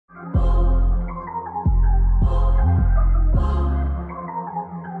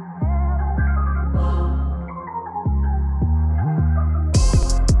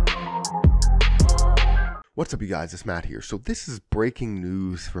What's up, you guys? It's Matt here. So this is breaking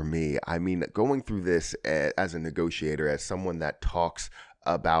news for me. I mean, going through this as a negotiator, as someone that talks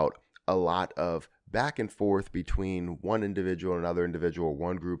about a lot of back and forth between one individual and another individual,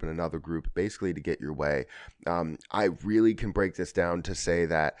 one group and another group, basically to get your way. I really can break this down to say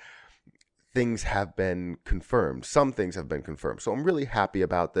that things have been confirmed. Some things have been confirmed. So I'm really happy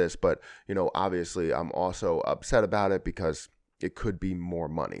about this, but obviously I'm also upset about it because it could be more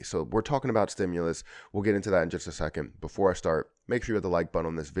money. So we're talking about stimulus. We'll get into that in just a second. Before I start, make sure you hit the like button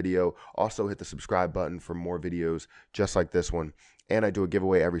on this video. Also hit the subscribe button for more videos just like this one. And I do a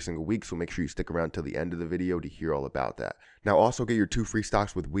giveaway every single week, so make sure you stick around till the end of the video to hear all about that. Now, also get your 2 free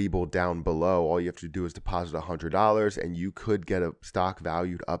stocks with Webull down below. All you have to do is deposit $100, and you could get a stock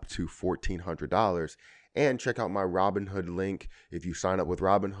valued up to $1,400. And check out my Robinhood link. If you sign up with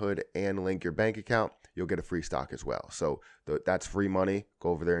Robinhood and link your bank account, you'll get a free stock as well. So that's free money.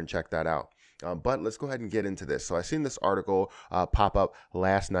 Go over there and check that out. But let's go ahead and get into this. So I seen this article pop up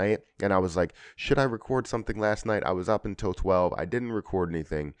last night, and I was like, should I record something last night? I was up until 12. I didn't record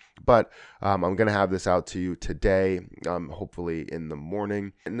anything, but I'm going to have this out to you today, hopefully in the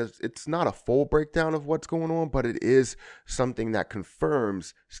morning. And it's not a full breakdown of what's going on, but it is something that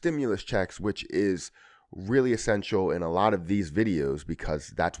confirms stimulus checks, which is really essential in a lot of these videos because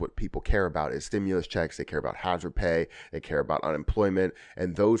that's what people care about is stimulus checks. They care about hazard pay. They care about unemployment.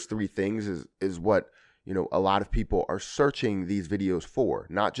 And those three things is what, a lot of people are searching these videos for,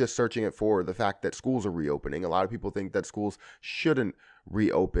 not just searching it for the fact that schools are reopening. A lot of people think that schools shouldn't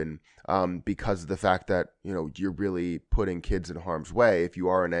reopen because of the fact that, you're really putting kids in harm's way. If you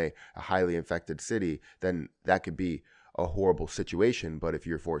are in a highly infected city, then that could be a horrible situation. But if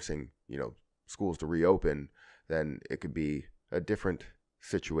you're forcing, schools to reopen, then it could be a different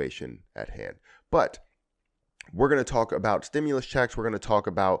situation at hand. But we're going to talk about stimulus checks. We're going to talk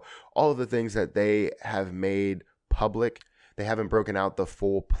about all of the things that they have made public. They haven't broken out the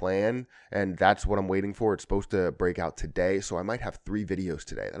full plan, and that's what I'm waiting for. It's supposed to break out today, so I might have 3 videos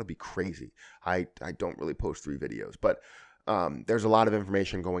today. That'll be crazy. I don't really post 3 videos, but there's a lot of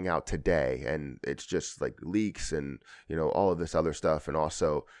information going out today, and it's just like leaks and, all of this other stuff. And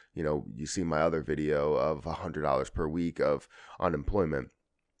also, you see my other video of $100 per week of unemployment.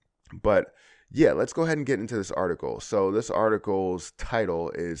 But yeah, let's go ahead and get into this article. So this article's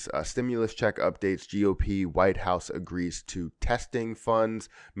title is Stimulus Check Updates, GOP White House Agrees to Testing Funds,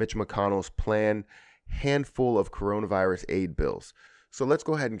 Mitch McConnell's Plan, Handful of Coronavirus Aid Bills. So let's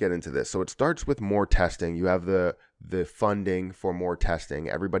go ahead and get into this. So it starts with more testing. You have the funding for more testing.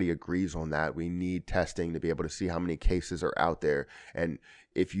 Everybody agrees on that. We need testing to be able to see how many cases are out there. And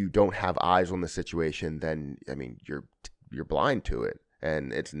if you don't have eyes on the situation, then, you're blind to it.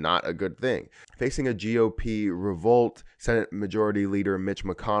 And it's not a good thing. Facing a GOP revolt, Senate Majority Leader Mitch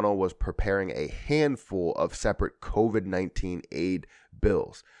McConnell was preparing a handful of separate COVID-19 aid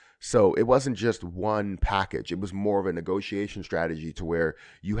bills. So it wasn't just one package. It was more of a negotiation strategy to where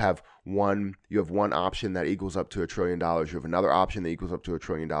you have one option that equals up to $1 trillion. You have another option that equals up to $1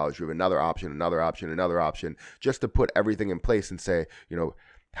 trillion. You have another option, another option, just to put everything in place and say, how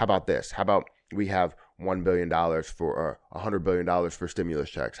about this? How about we have $1 billion for $100 billion for stimulus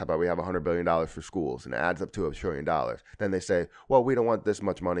checks? How about we have $100 billion for schools? And it adds up to $1 trillion. Then they say, well, we don't want this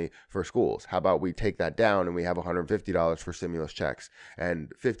much money for schools. How about we take that down and we have $150 for stimulus checks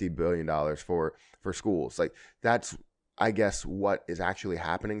and $50 billion for schools? Like, that's, I guess, what is actually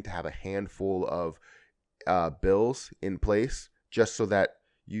happening, to have a handful of bills in place just so that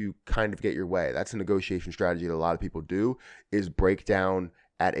you kind of get your way. That's a negotiation strategy that a lot of people do, is break down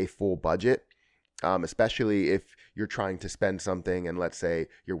at a full budget. Especially if you're trying to spend something and let's say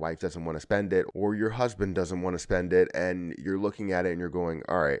your wife doesn't want to spend it or your husband doesn't want to spend it, and you're looking at it and you're going,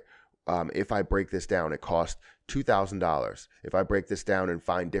 all right, if I break this down, it costs $2,000. If I break this down and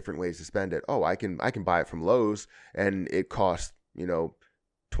find different ways to spend it, I can buy it from Lowe's and it costs,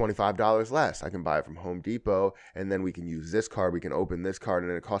 $25 less. I can buy it from Home Depot, and then we can use this card. We can open this card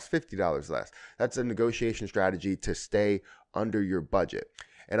and it costs $50 less. That's a negotiation strategy to stay under your budget.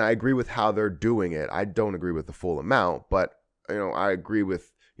 And I agree with how they're doing it. I don't agree with the full amount, but I agree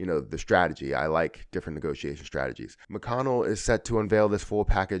with the strategy. I like different negotiation strategies. McConnell is set to unveil this full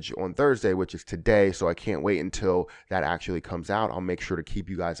package on Thursday, which is today, so I can't wait until that actually comes out. I'll make sure to keep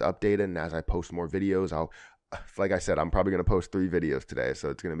you guys updated, and as I post more videos, like I said, I'm probably going to post 3 videos today,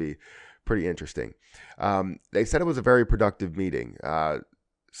 so it's going to be pretty interesting. They said it was a very productive meeting.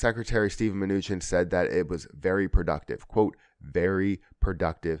 Secretary Steven Mnuchin said that it was very productive, quote, very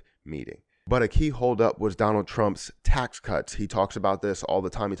productive meeting. But a key holdup was Donald Trump's tax cuts. He talks about this all the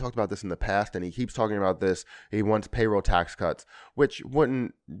time. He talked about this in the past, and he keeps talking about this. He wants payroll tax cuts, which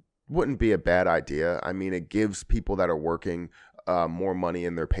wouldn't wouldn't be a bad idea. I mean, it gives people that are working more money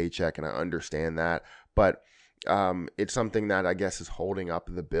in their paycheck, and I understand that. But it's something that I guess is holding up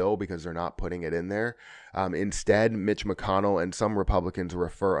the bill because they're not putting it in there. Instead, Mitch McConnell and some Republicans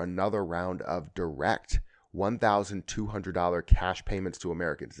refer another round of direct $1,200 cash payments to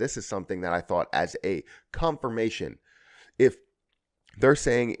Americans. This is something that I thought as a confirmation. If they're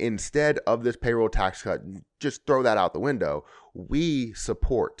saying instead of this payroll tax cut, just throw that out the window. We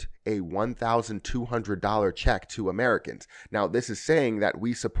support a $1,200 check to Americans. Now, this is saying that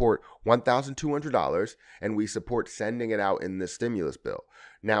we support $1,200 and we support sending it out in this stimulus bill.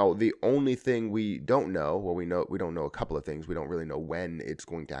 Now, the only thing we don't know, well, we don't know a couple of things. We don't really know when it's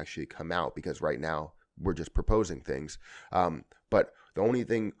going to actually come out because right now we're just proposing things. But the only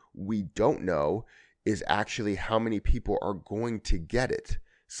thing we don't know is actually how many people are going to get it.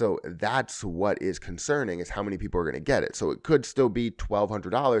 So that's what is concerning, is how many people are going to get it. So it could still be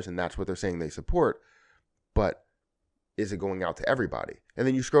 $1,200 and that's what they're saying they support, but is it going out to everybody? And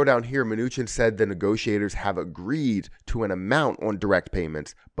then you scroll down here, Mnuchin said the negotiators have agreed to an amount on direct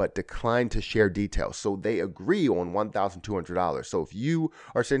payments, but declined to share details. So they agree on $1,200. So if you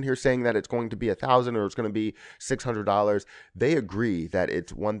are sitting here saying that it's going to be $1,000 or it's going to be $600, they agree that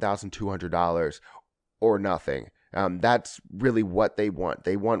it's $1,200 or nothing. That's really what they want.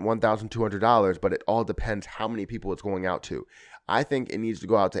 They want $1,200, but it all depends how many people it's going out to. I think it needs to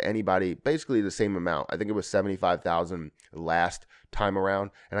go out to anybody, basically the same amount. I think it was $75,000 last time around,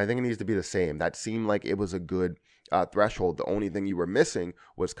 and I think it needs to be the same. That seemed like it was a good threshold. The only thing you were missing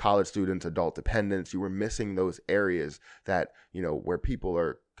was college students, adult dependents. You were missing those areas that, where people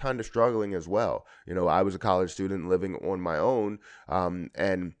are kind of struggling as well. I was a college student living on my own,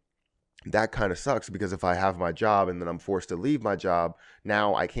 and that kind of sucks because if I have my job and then I'm forced to leave my job,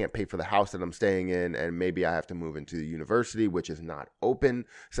 now I can't pay for the house that I'm staying in, and maybe I have to move into the university, which is not open.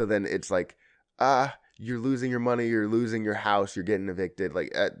 So then it's like, you're losing your money, you're losing your house, you're getting evicted.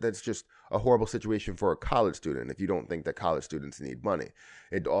 Like that's just a horrible situation for a college student if you don't think that college students need money.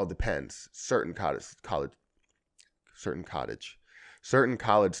 It all depends. Certain college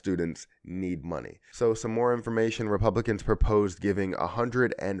students need money. So some more information. Republicans proposed giving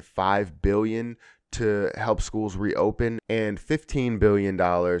 $105 billion to help schools reopen and $15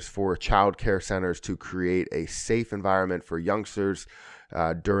 billion for child care centers to create a safe environment for youngsters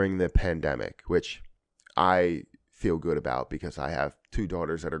during the pandemic, which I feel good about because I have two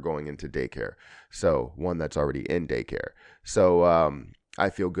daughters that are going into daycare. So one that's already in daycare. So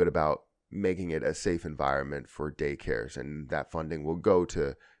I feel good about making it a safe environment for daycares, and that funding will go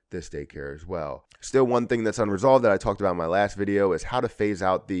to this daycare as well. Still, one thing that's unresolved that I talked about in my last video is how to phase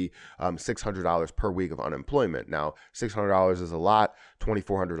out the $600 per week of unemployment. Now, $600 is a lot,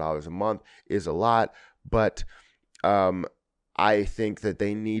 $2,400 a month is a lot, but I think that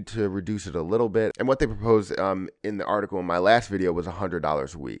they need to reduce it a little bit. And what they proposed in the article in my last video was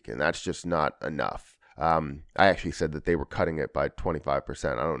 $100 a week, and that's just not enough. I actually said that they were cutting it by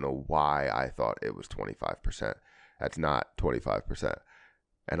 25%. I don't know why I thought it was 25%. That's not 25%.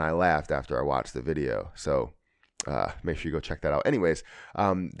 And I laughed after I watched the video. So make sure you go check that out. Anyways,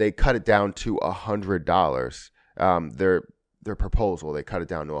 they cut it down to $100. Their proposal, they cut it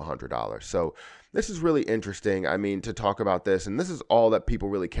down to $100. So this is really interesting. I mean, to talk about this, and this is all that people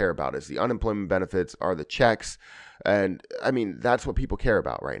really care about is the unemployment benefits, are the checks. And I mean, that's what people care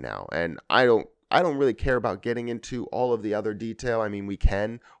about right now. And I don't really care about getting into all of the other detail. I mean, we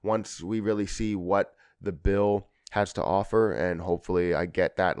can once we really see what the bill has to offer, and hopefully I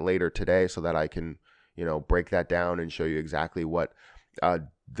get that later today so that I can, break that down and show you exactly what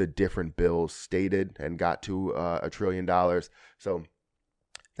the different bills stated and got to $1 trillion. So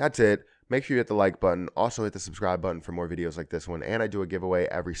that's it. Make sure you hit the like button. Also hit the subscribe button for more videos like this one. And I do a giveaway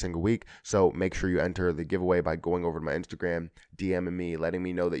every single week. So make sure you enter the giveaway by going over to my Instagram, DMing me, letting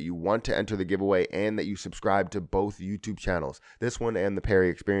me know that you want to enter the giveaway and that you subscribe to both YouTube channels, this one and the Perry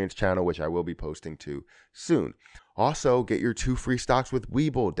Experience channel, which I will be posting to soon. Also, get your 2 free stocks with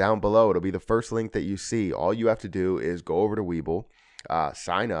Webull down below. It'll be the first link that you see. All you have to do is go over to Webull,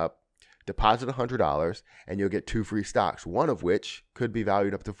 sign up, deposit $100, and you'll get 2 free stocks, one of which could be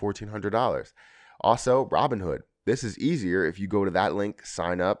valued up to $1,400. Also, Robinhood. This is easier if you go to that link,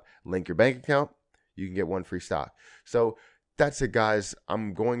 sign up, link your bank account, you can get 1 free stock. So that's it, guys.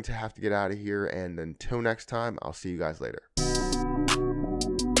 I'm going to have to get out of here, and until next time, I'll see you guys later.